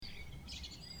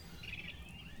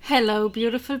Hello,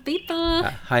 beautiful people.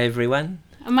 Hi, everyone.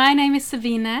 My name is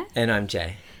Sabine, And I'm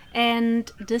Jay. and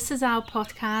this is our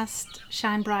podcast,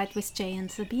 Shine Bright with Jay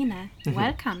and Sabine.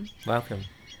 Welcome. Welcome.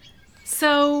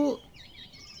 So,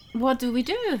 what do we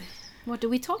do? What do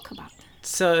we talk about?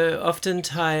 So,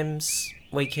 oftentimes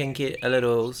we can get a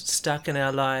little stuck in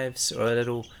our lives, or a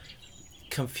little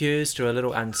confused, or a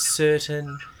little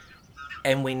uncertain,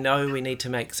 and we know we need to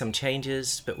make some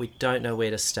changes, but we don't know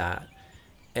where to start.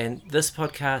 And this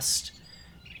podcast,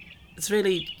 it's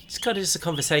kind of just a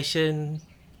conversation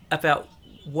about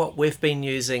what we've been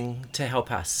using to help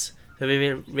us. So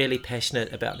we're really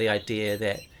passionate about the idea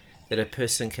that a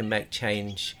person can make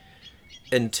change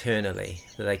internally,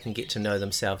 that they can get to know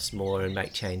themselves more and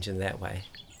make change in that way.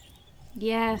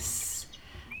 Yes,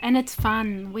 and it's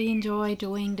fun. We enjoy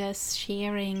doing this,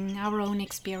 sharing our own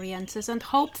experiences, and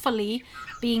hopefully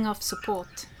being of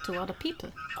support to other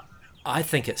people. I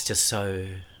think it's just so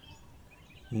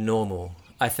normal.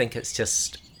 I think it's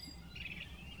just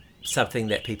something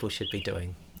that people should be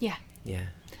doing. Yeah. Yeah.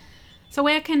 So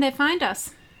where can they find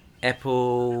us?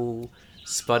 Apple,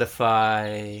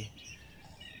 Spotify,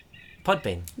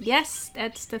 Podbean. Yes,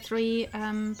 that's the three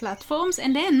platforms.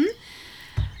 And then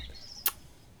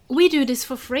we do this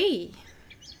for free.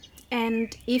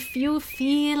 And if you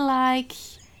feel like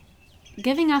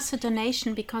giving us a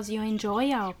donation because you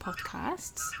enjoy our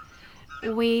podcasts,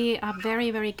 we are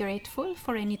very, very grateful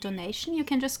for any donation. You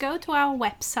can just go to our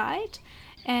website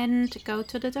and go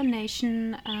to the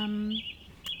donation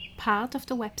part of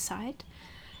the website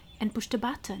and push the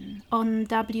button on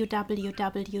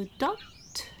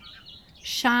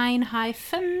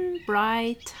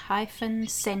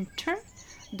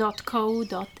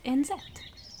www.shine-bright-center.co.nz.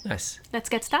 Nice. Let's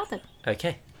get started.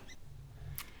 Okay.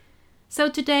 So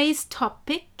today's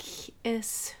topic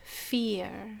is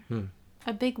fear.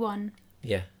 A big one.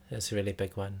 Yeah, that's a really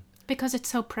big one. Because it's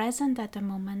so present at the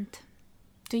moment.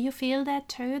 Do you feel that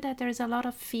too, that there's a lot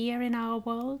of fear in our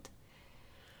world?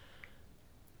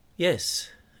 Yes.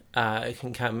 It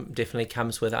can definitely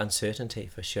comes with uncertainty,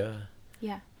 for sure.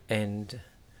 Yeah. And,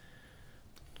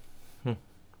 I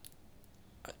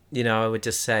would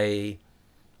just say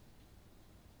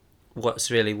what's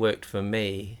really worked for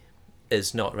me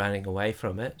is not running away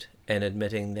from it and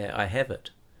admitting that I have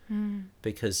it.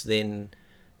 Because then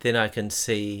I can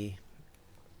see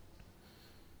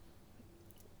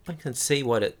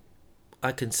it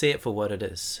for what it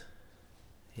is.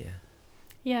 Yeah.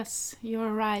 Yes,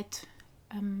 you're right.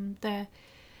 The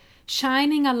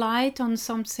shining a light on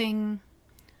something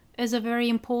is a very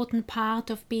important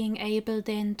part of being able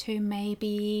then to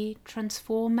maybe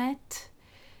transform it,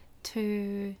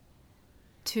 to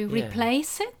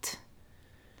replace it.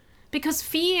 Because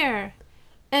fear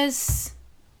is...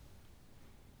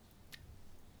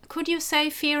 Could you say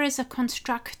fear is a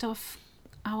construct of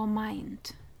our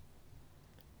mind?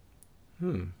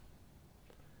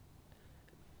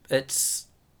 It's...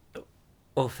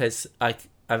 I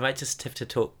might just have to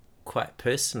talk quite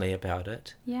personally about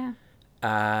it. Yeah.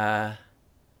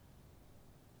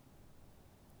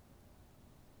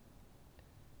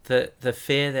 The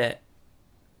fear that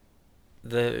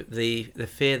the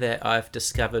fear that I've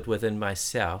discovered within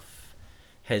myself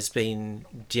has been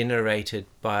generated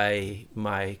by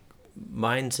my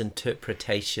mind's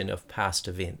interpretation of past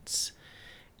events.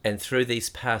 And through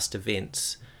these past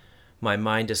events, my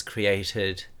mind has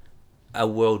created a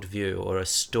worldview or a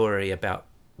story about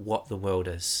what the world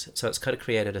is. So it's kind of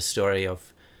created a story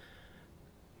of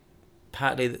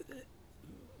partly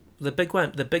the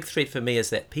big threat for me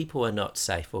is that people are not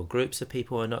safe, or groups of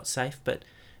people are not safe, but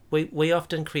we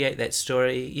often create that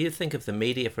story. You think of the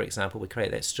media, for example, we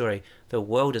create that story, the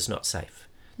world is not safe.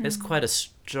 There's quite a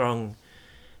strong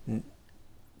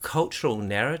cultural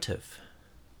narrative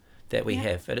that we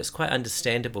have, and it's quite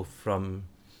understandable from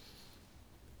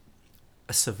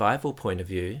a survival point of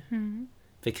view,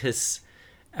 because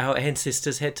our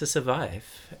ancestors had to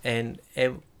survive, and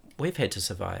we've had to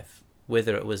survive,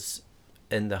 whether it was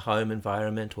in the home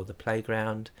environment or the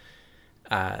playground.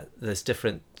 There's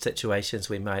different situations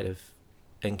we might have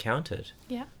encountered.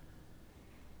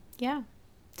 Yeah,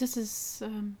 this is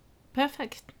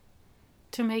perfect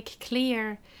to make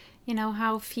clear,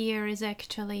 how fear is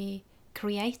actually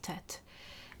created.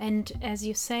 And as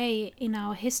you say, in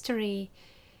our history,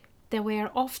 there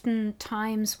were often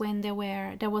times when there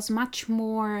was much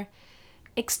more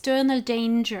external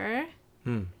danger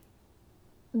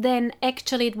than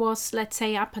actually it was, let's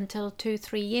say, up until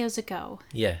 2-3 years ago.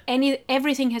 Yeah.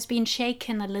 Everything has been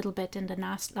shaken a little bit in the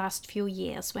last few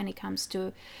years when it comes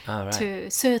to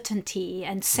certainty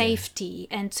and safety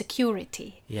and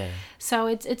security. Yeah. So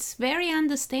it's very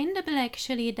understandable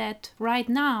actually that right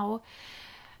now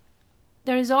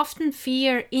there is often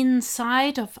fear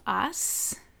inside of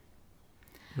us,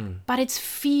 but it's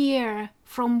fear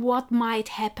from what might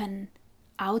happen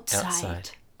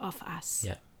outside of us.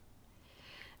 Yeah.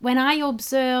 When I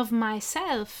observe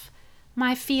myself,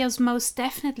 my fears most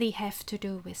definitely have to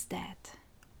do with that.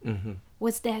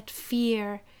 With that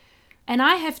fear. And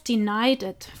I have denied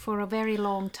it for a very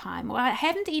long time. Well, I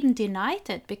haven't even denied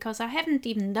it because I haven't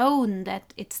even known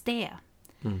that it's there.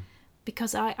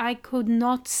 Because I could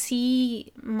not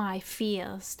see my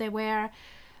fears. They were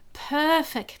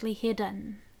perfectly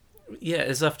hidden. Yeah,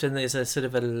 as often there's a sort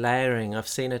of a layering. I've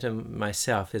seen it in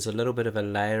myself. There's a little bit of a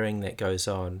layering that goes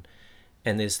on.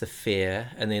 And there's the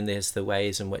fear, and then there's the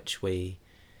ways in which we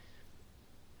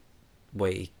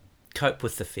cope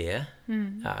with the fear.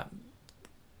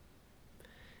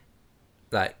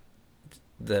 Like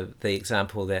the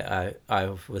example that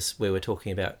we were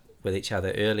talking about with each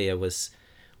other earlier was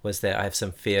that I have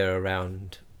some fear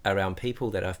around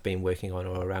people that I've been working on,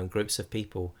 or around groups of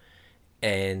people,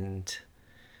 and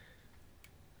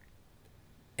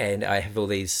I have all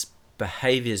these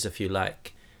behaviors, if you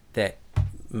like, that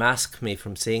mask me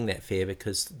from seeing that fear,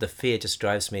 because the fear just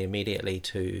drives me immediately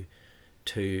to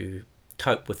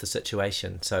cope with the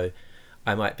situation. So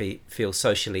I might feel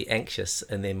socially anxious,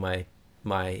 and then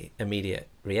my immediate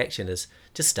reaction is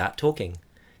just start talking,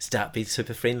 be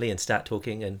super friendly and start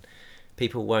talking, and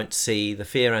people won't see the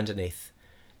fear underneath.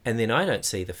 And then I don't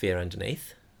see the fear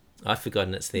underneath. I've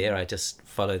forgotten it's there. I just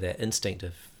follow that instinct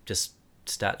of just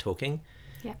start talking.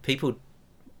 Yeah. People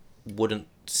wouldn't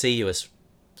see you as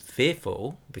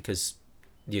fearful because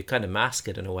you kind of mask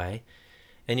it in a way,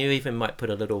 and you even might put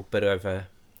a little bit over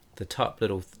the top,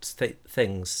 little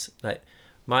things. Like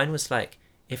mine was like,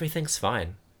 everything's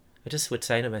fine. I just would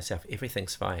say to myself,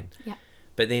 everything's fine. Yeah.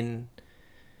 But then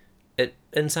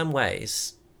in some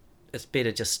ways it's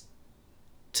better just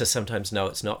to sometimes know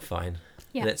it's not fine.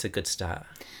 Yeah. That's a good start.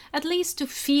 At least to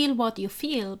feel what you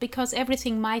feel, because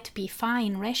everything might be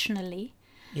fine rationally.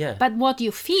 Yeah. But what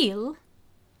you feel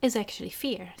is actually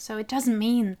fear. So it doesn't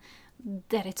mean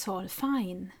that it's all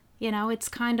fine. It's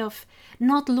kind of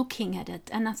not looking at it.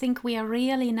 And I think we are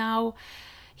really now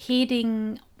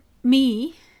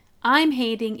I'm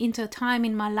heading into a time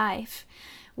in my life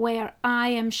where I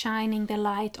am shining the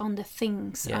light on the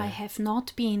things I have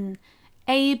not been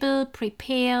able,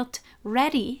 prepared,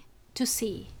 ready to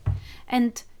see.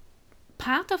 And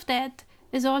part of that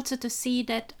is also to see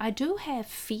that I do have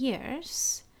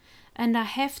fears, and I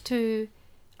have to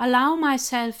allow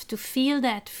myself to feel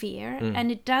that fear.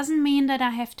 And it doesn't mean that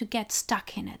I have to get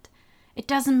stuck in it. It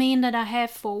doesn't mean that I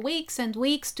have for weeks and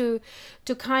weeks to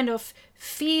kind of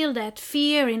feel that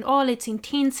fear in all its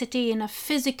intensity, in a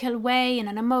physical way, in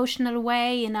an emotional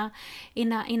way, in a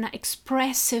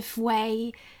expressive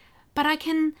way. But I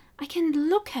can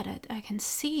look at it, I can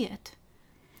see it.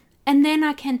 And then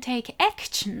I can take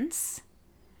actions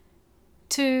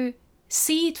to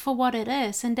see it for what it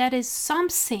is. And that is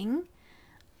something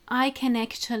I can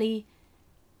actually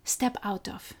step out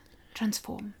of,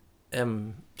 transform.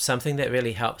 Something that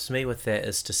really helps me with that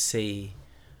is to see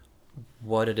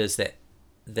what it is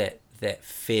that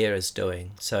fear is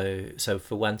doing. So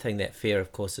for one thing, that fear,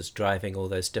 of course, is driving all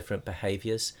those different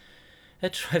behaviors.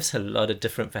 It drives a lot of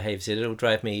different behaviors. It'll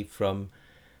drive me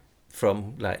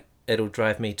it'll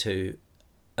drive me to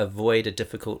avoid a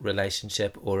difficult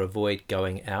relationship, or avoid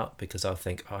going out, because I'll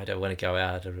think, I don't want to go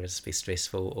out, it'll just be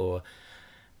stressful. Or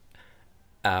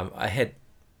I had,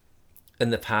 in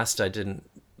the past, I didn't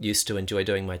used to enjoy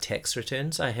doing my tax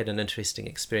returns. I had an interesting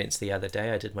experience the other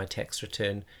day. I did my tax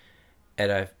return,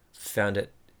 and I found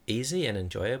it easy and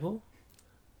enjoyable.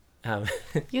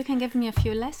 You can give me a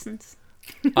few lessons.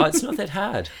 Oh, it's not that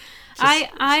hard.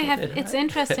 It's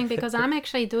interesting because I'm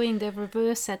actually doing the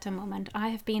reverse at the moment. I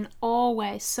have been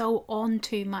always so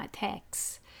onto my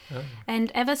tax. Oh.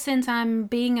 And ever since I'm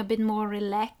being a bit more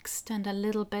relaxed and a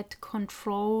little bit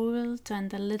controlled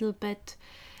and a little bit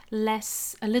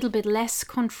less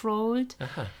controlled,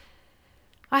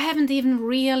 I haven't even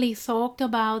really thought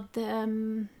about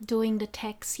doing the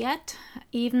tax yet.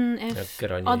 Even if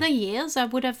other years I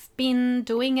would have been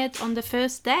doing it on the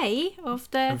first day of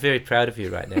the... I'm very proud of you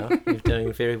right now. You're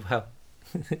doing very well.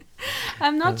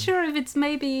 I'm not sure if it's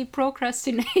maybe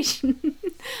procrastination.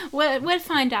 We'll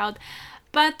find out.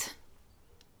 But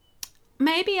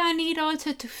maybe I need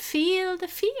also to feel the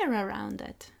fear around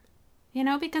it.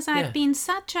 Because I've been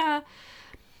such a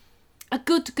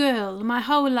good girl my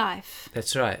whole life.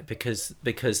 That's right, because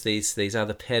these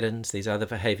other patterns, these other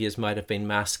behaviours might have been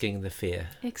masking the fear.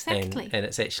 Exactly. And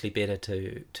it's actually better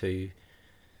to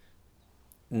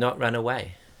not run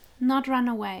away. Not run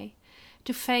away,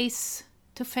 to face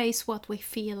what we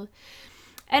feel.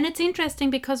 And it's interesting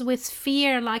because with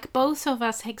fear, like both of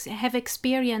us have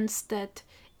experienced that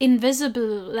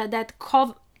invisible, that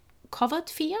covert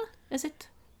fear, is it?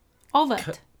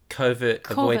 Overt. Covert,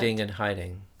 avoiding and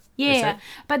hiding. Yeah,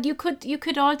 but you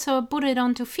could also put it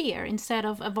onto fear instead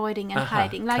of avoiding and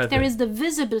hiding. Like there is the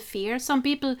visible fear. Some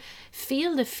people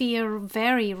feel the fear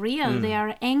very real. They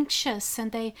are anxious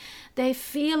and they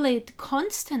feel it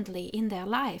constantly in their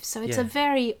life. So it's a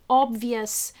very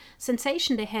obvious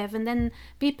sensation they have. And then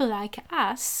people like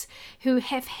us who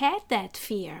have had that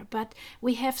fear, but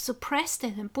we have suppressed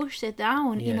it and pushed it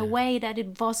down in a way that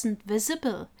it wasn't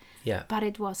visible. Yeah. But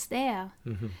it was there.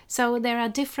 So there are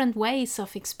different ways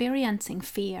of experiencing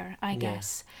fear, I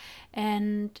guess.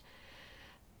 And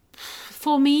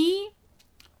for me,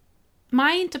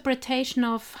 my interpretation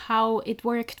of how it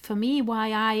worked for me,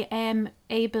 why I am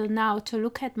able now to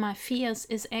look at my fears,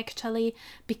 is actually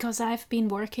because I've been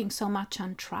working so much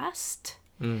on trust.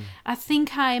 I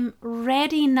think I'm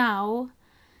ready now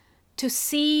to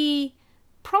see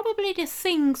probably the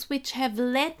things which have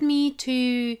led me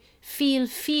to feel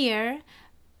fear,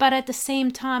 but at the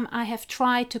same time I have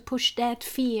tried to push that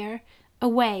fear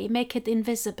away, make it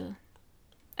invisible.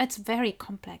 It's very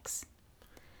complex.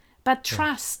 But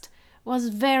trust is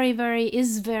very,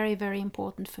 very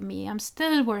important for me. I'm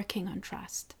still working on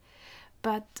trust.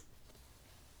 But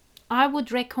I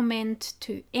would recommend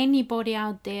to anybody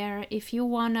out there, if you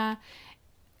want to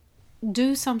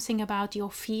do something about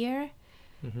your fear,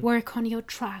 work on your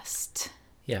trust.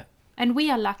 Yeah. And we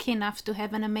are lucky enough to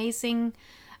have an amazing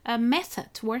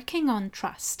method working on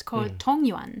trust called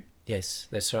Tongyuan. Yes,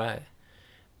 that's right.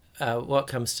 What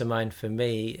comes to mind for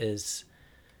me is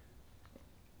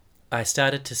I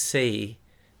started to see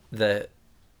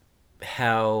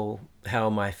how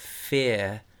my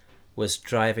fear was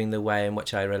driving the way in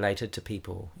which I related to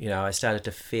people. You know, I started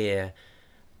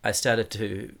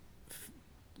to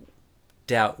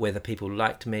doubt whether people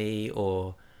liked me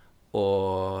or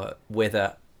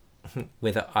whether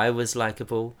I was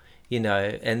likable, you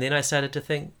know. And then I started to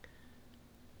think,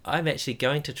 I'm actually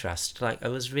going to trust. Like, it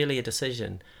was really a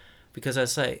decision, because I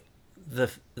was like,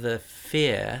 the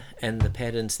fear and the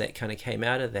patterns that kind of came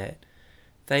out of that,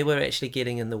 they were actually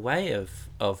getting in the way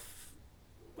of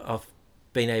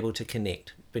being able to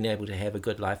connect, being able to have a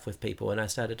good life with people. And I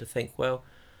started to think, well,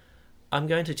 I'm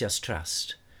going to just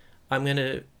trust. I'm going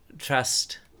to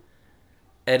trust.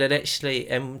 And it actually,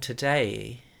 and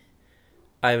today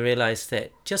I realized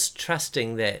that just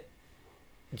trusting that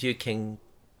you can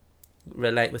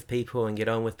relate with people and get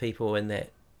on with people, and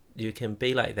that you can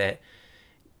be like that,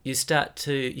 you start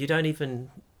to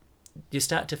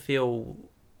feel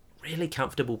really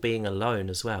comfortable being alone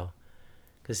as well.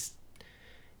 Because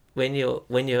when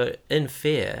you're in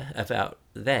fear about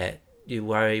that, you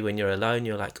worry when you're alone.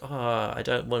 You're like, oh,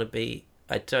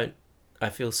 I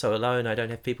feel so alone. I don't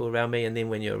have people around me. And then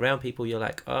when you're around people, you're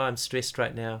like, oh, I'm stressed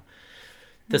right now.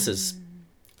 This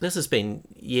has been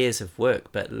years of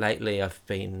work, but lately I've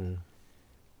been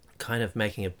kind of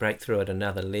making a breakthrough at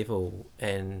another level.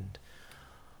 And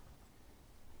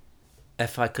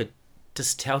if I could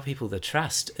just tell people the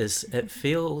trust is, it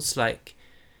feels like,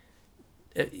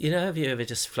 you know, have you ever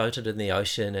just floated in the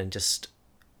ocean and just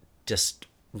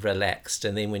relaxed,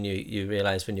 and then when you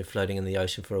realize when you're floating in the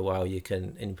ocean for a while, you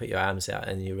put your arms out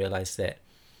and you realize that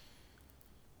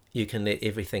you can let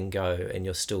everything go and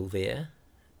you're still there,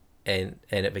 and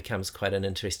it becomes quite an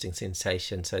interesting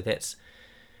sensation. So that's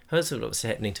what was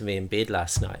happening to me in bed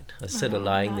last night. I was sort of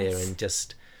lying there and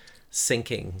just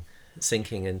sinking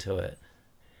into it,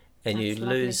 and that's you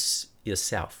lovely. lose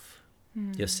yourself.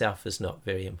 Yourself is not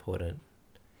very important.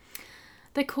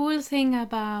 The cool thing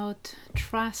about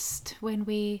trust, when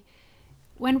we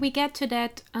get to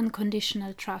that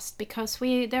unconditional trust, because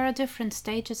there are different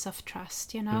stages of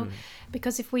trust, you know,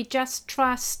 because if we just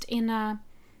trust in a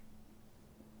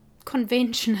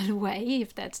conventional way,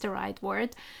 if that's the right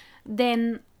word,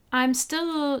 then I'm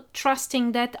still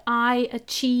trusting that I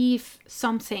achieve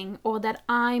something, or that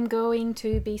I'm going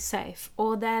to be safe,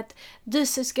 or that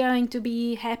this is going to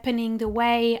be happening the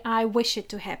way I wish it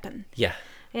to happen. Yeah.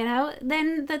 You know,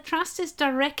 then the trust is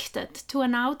directed to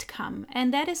an outcome,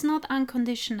 and that is not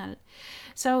unconditional.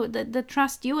 So the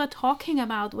trust you are talking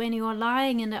about when you are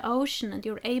lying in the ocean and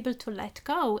you're able to let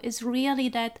go is really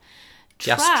that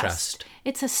trust. Just trust.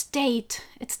 It's a state.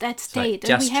 It's that state.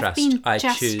 Like, and we have trust. been I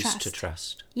just choose trust. to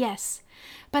trust. Yes.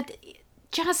 But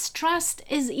just trust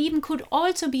could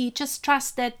also be just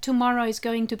trust that tomorrow is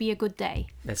going to be a good day.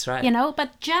 That's right. You know,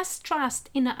 but just trust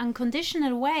in an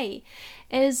unconditional way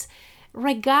is,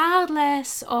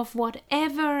 regardless of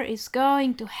whatever is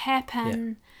going to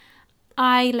happen,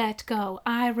 I let go,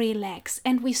 I relax,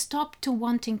 and we stop to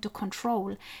wanting to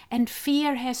control. And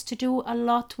fear has to do a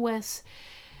lot with,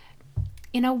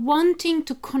 wanting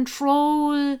to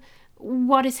control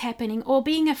what is happening, or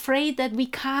being afraid that we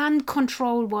can't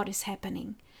control what is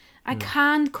happening. I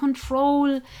can't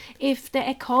control if the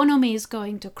economy is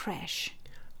going to crash.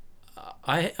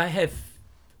 I have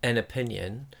an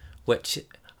opinion,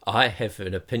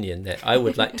 that I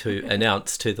would like to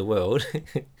announce to the world.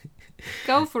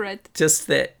 Go for it. Just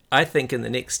that I think in the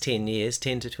next 10 years,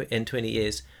 10 to 20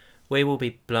 years, we will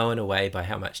be blown away by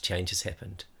how much change has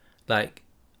happened. Like,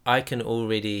 I can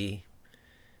already,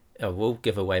 will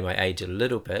give away my age a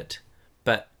little bit,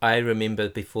 but I remember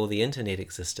before the internet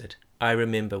existed. I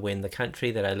remember when the country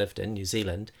that I lived in, New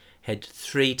Zealand, had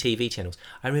 3 TV channels.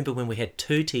 I remember when we had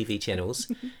 2 TV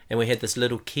channels and we had this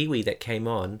little Kiwi that came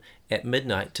on at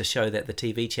midnight to show that the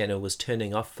TV channel was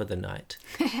turning off for the night.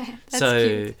 That's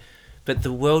cute. But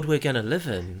the world we're going to live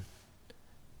in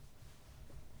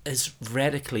is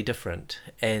radically different,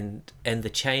 and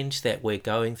the change that we're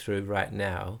going through right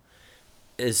now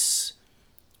is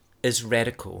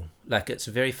radical. Like, it's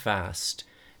very fast,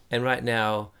 and right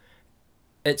now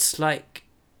it's like,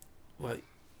 well,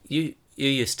 you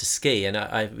used to ski, and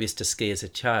I used to ski as a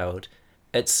child.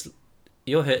 It's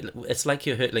like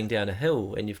you're hurtling down a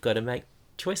hill, and you've got to make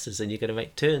choices, and you've got to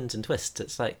make turns and twists.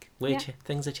 It's like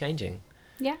things are changing.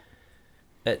 Yeah.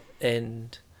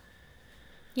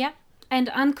 And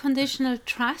unconditional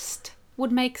trust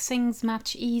would make things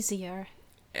much easier.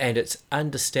 And it's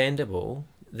understandable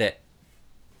that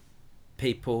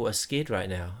people are scared right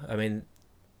now. I mean,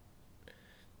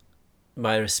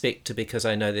 my respect to, because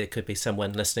I know there could be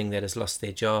someone listening that has lost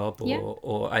their job,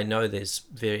 or I know there's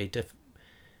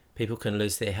people can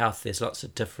lose their health. There's lots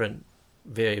of different,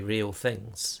 very real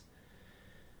things.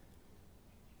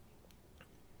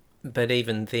 But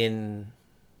even then,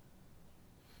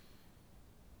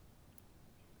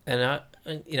 and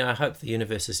I hope the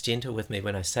universe is gentle with me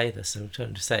when I say this. I'm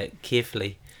trying to say it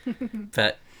carefully.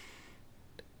 But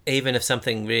even if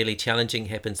something really challenging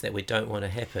happens that we don't want to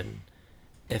happen,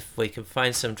 if we can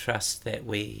find some trust that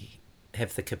we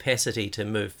have the capacity to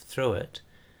move through it,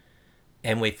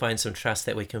 and we find some trust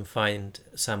that we can find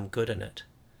some good in it.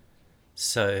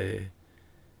 So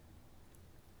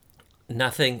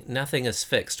nothing is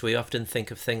fixed. We often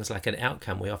think of things like an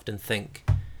outcome. We often think,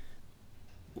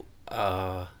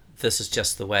 this is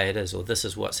just the way it is, or this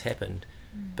is what's happened.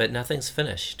 But nothing's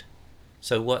finished.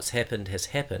 So what's happened has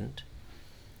happened,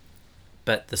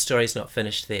 but the story's not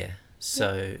finished there.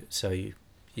 So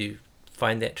you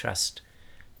find that trust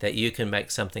that you can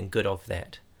make something good of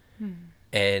that.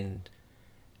 And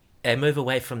move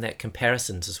away from that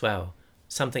comparisons as well.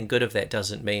 Something good of that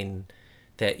doesn't mean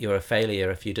that you're a failure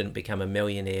if you didn't become a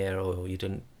millionaire, or you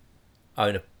didn't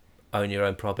own your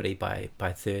own property by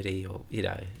 30, or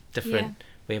different.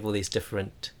 We have all these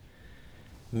different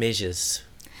measures.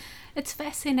 It's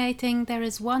fascinating. There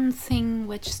is one thing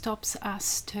which stops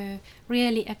us to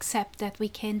really accept that we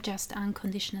can just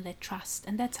unconditionally trust,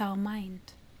 and that's our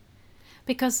mind.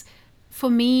 Because for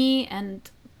me, and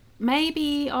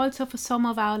maybe also for some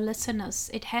of our listeners,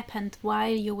 it happened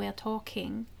while you were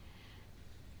talking,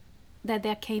 that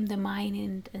there came the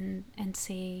mind and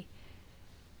say,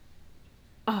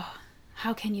 oh,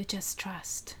 how can you just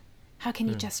trust? How can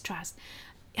you just trust?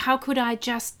 How could I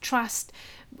just trust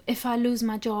if I lose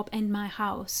my job and my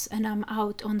house and I'm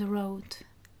out on the road?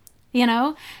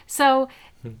 So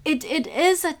it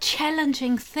is a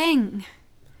challenging thing,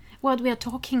 what we're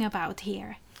talking about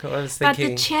here. But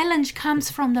the challenge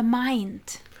comes from the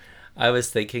mind. I was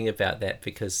thinking about that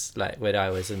because, like, when I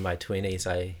was in my 20s,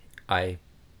 I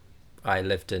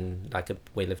lived in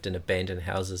we lived in abandoned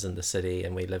houses in the city,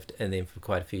 and then for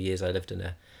quite a few years I lived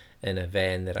in a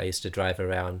van that I used to drive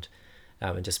around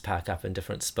and just park up in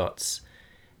different spots.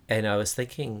 And I was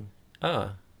thinking,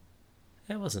 oh,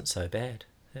 that wasn't so bad.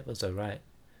 That was all right.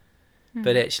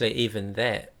 But actually, even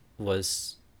that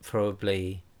was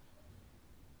probably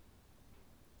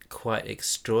quite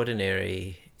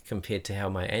extraordinary compared to how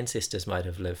my ancestors might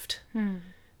have lived.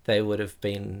 They would have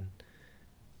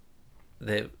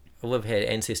had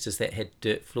ancestors that had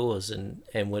dirt floors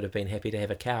and would have been happy to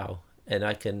have a cow, and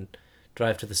I can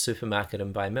drive to the supermarket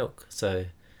and buy milk. So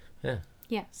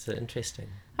yeah, it's interesting.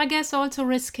 I guess also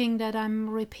risking that I'm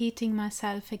repeating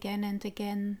myself again and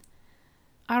again,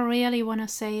 I really want to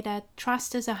say that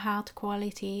trust is a hard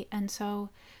quality, and so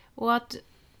what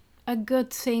a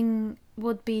good thing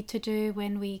would be to do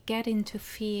when we get into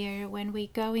fear, when we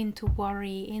go into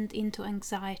worry and into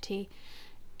anxiety,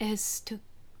 is to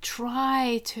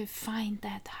try to find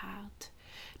that heart.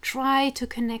 Try to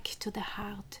connect to the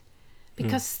heart.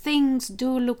 because things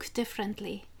do look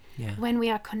differently Yeah. when we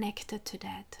are connected to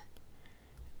that.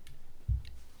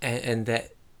 And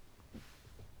that,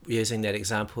 using that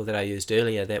example that I used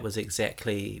earlier, that was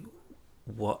exactly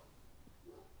what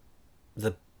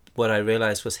I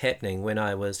realized was happening when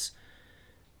I was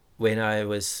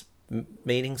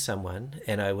meeting someone,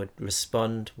 and I would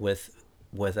respond with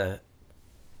an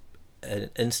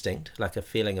instinct, like a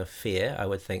feeling of fear. I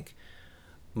would think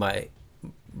my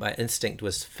instinct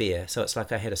was fear. So it's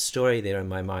like I had a story there in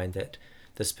my mind that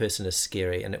this person is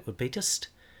scary, and it would be just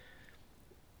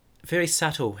very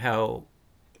subtle how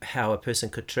a person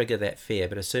could trigger that fear.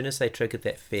 But as soon as they triggered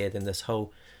that fear, then this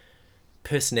whole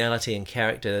personality and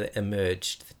character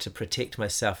emerged to protect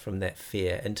myself from that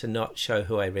fear and to not show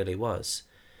who I really was.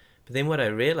 But then what I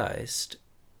realized,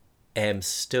 am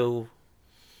still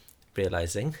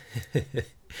realizing,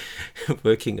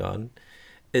 working on,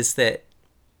 is that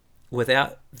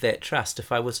without that trust,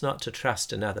 if I was not to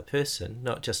trust another person,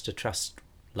 not just to trust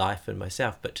life and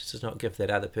myself, but to not give that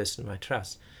other person my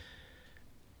trust,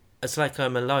 it's like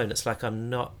I'm alone. It's like I'm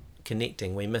not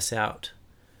connecting. We miss out.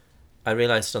 I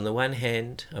realized on the one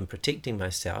hand, I'm protecting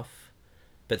myself,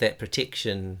 but that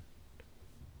protection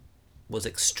was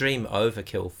extreme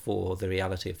overkill for the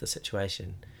reality of the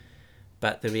situation.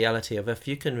 But the reality of, if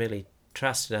you can really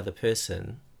trust another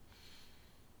person,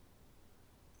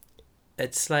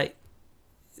 it's like,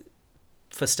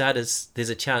 for starters, there's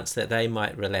a chance that they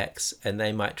might relax and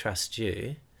they might trust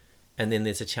you. And then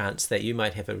there's a chance that you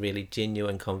might have a really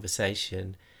genuine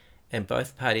conversation and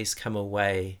both parties come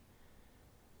away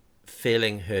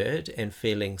feeling heard and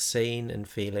feeling seen and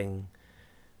feeling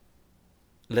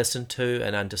listened to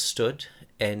and understood.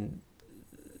 And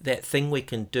that thing we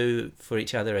can do for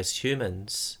each other as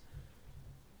humans,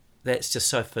 that's just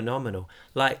so phenomenal.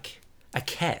 Like a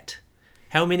cat.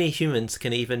 How many humans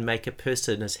can even make a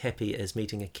person as happy as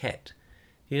meeting a cat?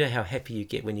 You know how happy you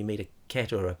get when you meet a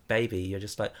cat or a baby. You're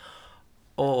just like,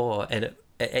 oh, and it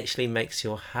actually makes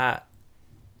your heart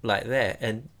like that.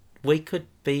 And we could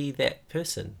be that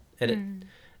person. And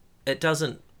it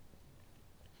doesn't,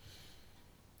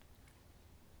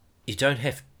 you don't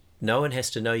have, no one has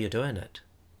to know you're doing it.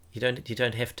 You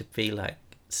don't have to be like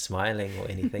smiling or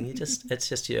anything. It's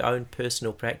just your own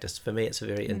personal practice. For me, it's a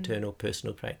very internal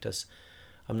personal practice.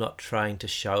 I'm not trying to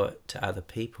show it to other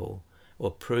people or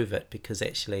prove it, because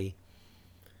actually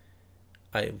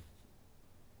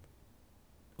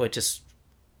just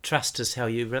trust is how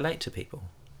you relate to people.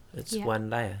 It's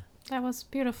one layer. That was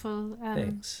beautiful.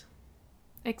 Thanks.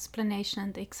 Explanation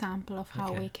and example of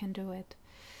how we can do it.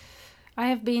 I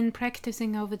have been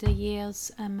practicing over the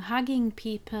years hugging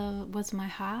people with my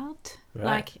heart. Right.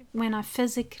 Like when I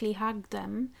physically hug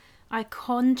them, I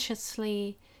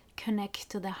consciously connect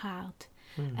to the heart.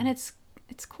 And it's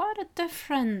quite a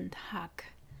different hug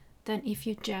than if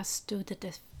you just do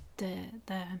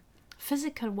the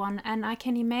physical one. And I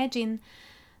can imagine,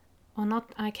 or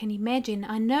not I can imagine,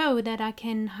 I know that I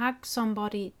can hug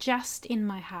somebody just in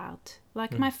my heart.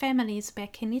 Like my family is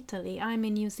back in Italy, I'm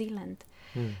in New Zealand.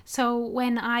 So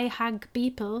when I hug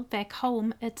people back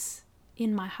home, it's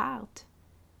in my heart.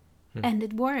 And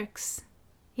it works,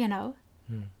 you know.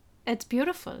 It's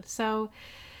beautiful. So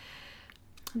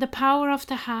the power of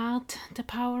the heart, the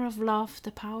power of love,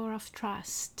 the power of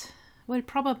trust. Well,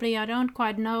 probably, I don't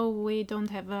quite know, we don't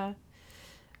have a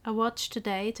watch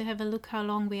today to have a look how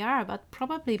long we are, but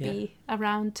probably be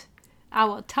around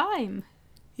our time.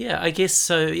 Yeah, I guess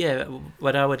so. Yeah,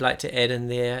 what I would like to add in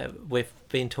there, we've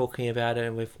been talking about it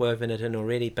and we've woven it in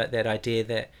already, but that idea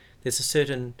that there's a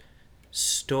certain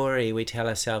story we tell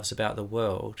ourselves about the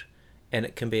world, and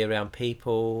it can be around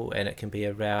people, and it can be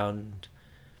around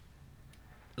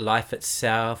life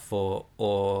itself,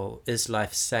 or is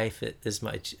life safe? Is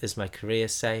my career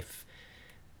safe?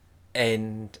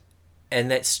 And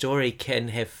that story can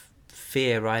have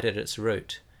fear right at its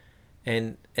root.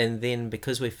 And then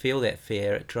because we feel that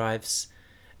fear, it drives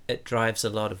a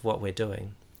lot of what we're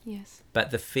doing. Yes.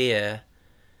 But the fear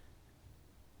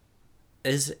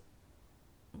is,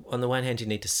 on the one hand, you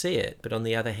need to see it, but on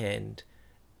the other hand,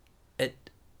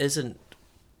 it isn't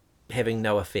having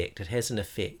no effect. It has an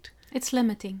effect. It's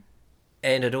limiting.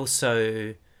 And it's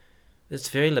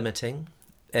very limiting,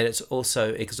 and it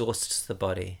also exhausts the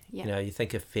body. Yeah. You know, you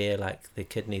think of fear like the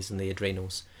kidneys and the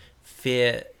adrenals.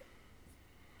 Fear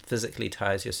physically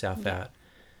tires yourself out.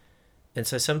 And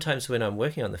so sometimes when I'm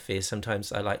working on the fear,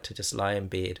 sometimes I like to just lie in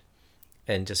bed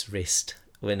and just rest.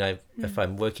 If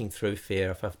I'm working through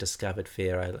fear, if I've discovered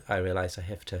fear, I realize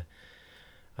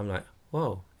I'm like,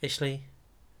 whoa, actually,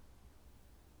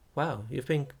 wow, you've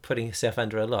been putting yourself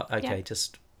under a lot. Okay,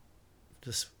 just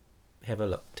have a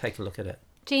look, take a look at it.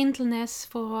 gentleness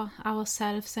for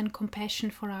ourselves and compassion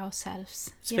for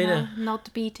ourselves. It's been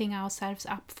not beating ourselves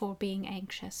up for being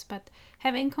anxious, but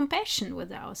having compassion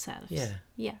with ourselves.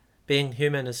 Yeah. Being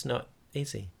human is not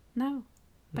easy. No,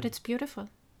 but it's beautiful.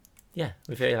 Yeah,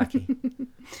 we're very lucky.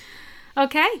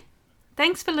 Okay.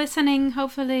 Thanks for listening.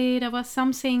 Hopefully there was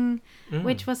something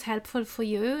which was helpful for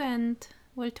you, and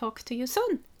we'll talk to you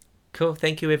soon. Cool.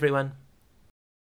 Thank you, everyone.